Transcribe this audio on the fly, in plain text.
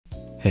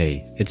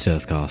Hey, it's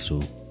Earth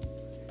Castle.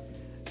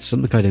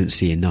 Something I don't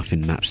see enough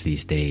in maps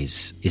these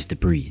days is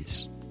debris.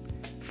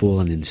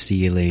 Fallen in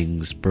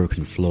ceilings,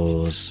 broken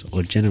floors,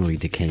 or generally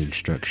decaying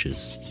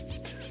structures.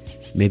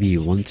 Maybe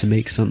you want to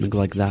make something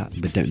like that,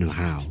 but don't know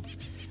how,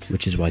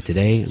 which is why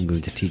today I'm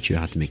going to teach you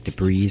how to make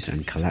debris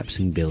and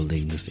collapsing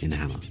buildings in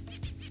Hammer.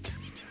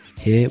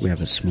 Here we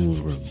have a small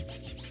room,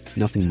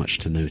 nothing much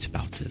to note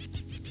about it.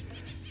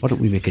 Why don't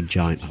we make a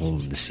giant hole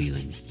in the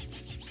ceiling?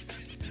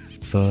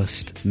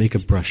 First, make a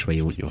brush where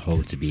you want your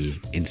hole to be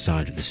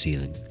inside of the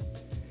ceiling.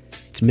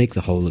 To make the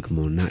hole look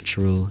more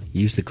natural,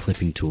 use the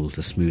clipping tool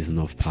to smoothen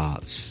off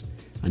parts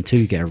until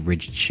you get a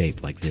rigid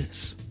shape like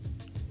this.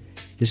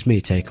 This may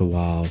take a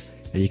while,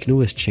 and you can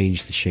always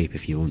change the shape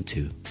if you want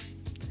to.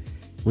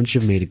 Once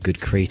you've made a good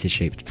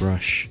crater-shaped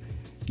brush,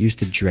 use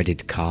the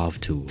dreaded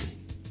carve tool.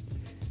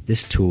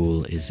 This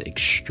tool is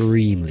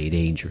extremely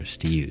dangerous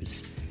to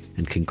use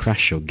and can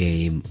crash your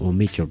game or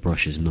make your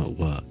brushes not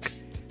work,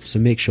 so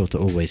make sure to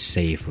always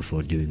save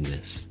before doing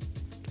this.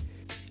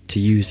 To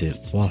use it,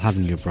 while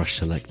having your brush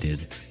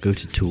selected, go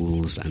to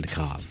Tools and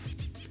Carve.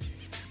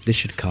 This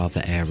should carve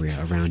the area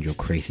around your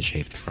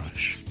crater-shaped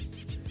brush.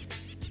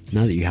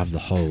 Now that you have the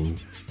hole,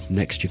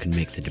 next you can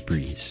make the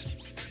debris.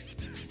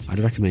 I'd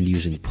recommend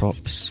using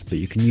props, but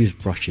you can use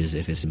brushes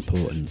if it's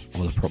important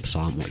or the props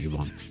aren't what you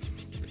want.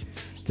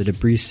 The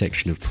debris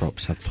section of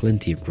props have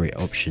plenty of great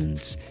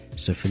options,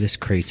 so for this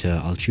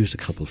crater I'll choose a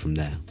couple from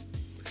there.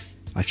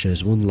 I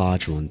chose one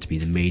large one to be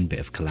the main bit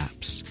of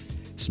collapse,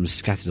 some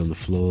scattered on the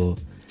floor,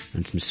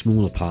 and some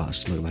smaller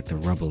parts to look like the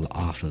rubble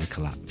after the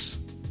collapse.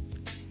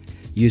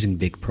 Using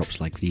big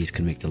props like these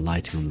can make the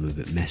lighting on them a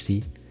bit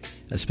messy,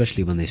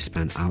 especially when they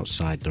span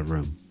outside the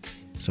room,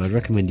 so I'd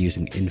recommend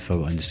using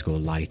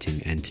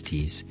info_lighting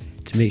entities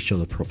to make sure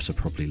the props are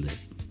properly lit.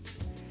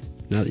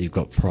 Now that you've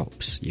got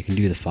props, you can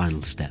do the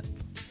final step,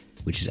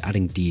 which is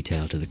adding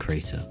detail to the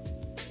crater.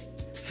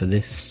 For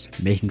this,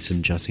 making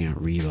some jutting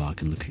out rebar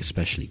can look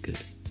especially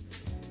good.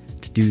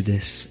 To do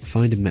this,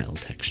 find a metal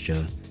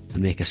texture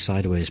and make a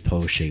sideways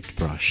pole-shaped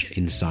brush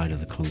inside of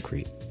the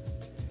concrete.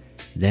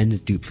 Then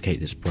duplicate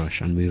this brush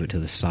and move it to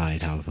the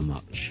side however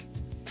much.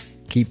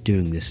 Keep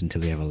doing this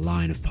until you have a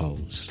line of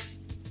poles.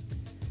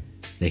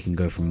 They can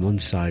go from one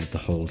side of the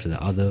hole to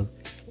the other,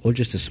 or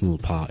just a small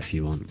part if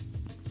you want.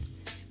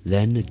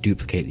 Then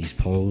duplicate these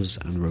poles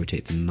and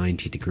rotate them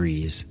 90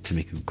 degrees to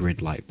make a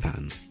grid-like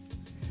pattern.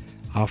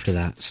 After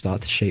that, start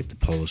to shape the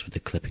poles with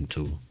the clipping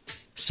tool,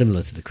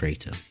 similar to the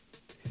crater.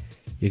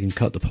 You can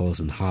cut the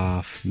poles in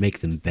half, make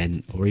them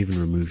bent, or even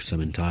remove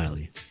some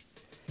entirely.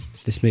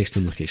 This makes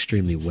them look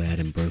extremely weird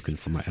and broken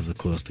from whatever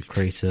caused the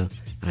crater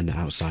and the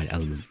outside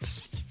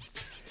elements.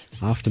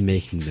 After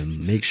making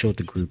them, make sure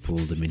to group all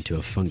them into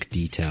a funk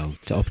detail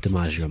to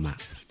optimize your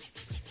map.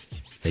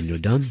 Then you're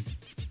done.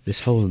 This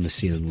hole in the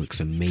ceiling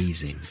looks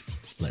amazing,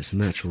 lets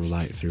natural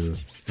light through,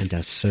 and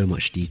adds so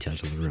much detail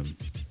to the room.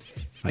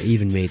 I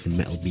even made the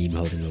metal beam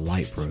holding the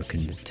light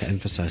broken to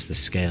emphasize the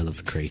scale of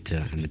the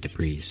crater and the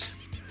debris.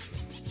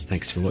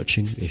 Thanks for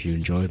watching. If you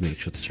enjoyed, make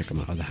sure to check out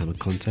my other Hammer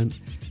content,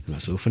 and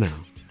that's all for now.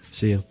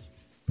 See ya.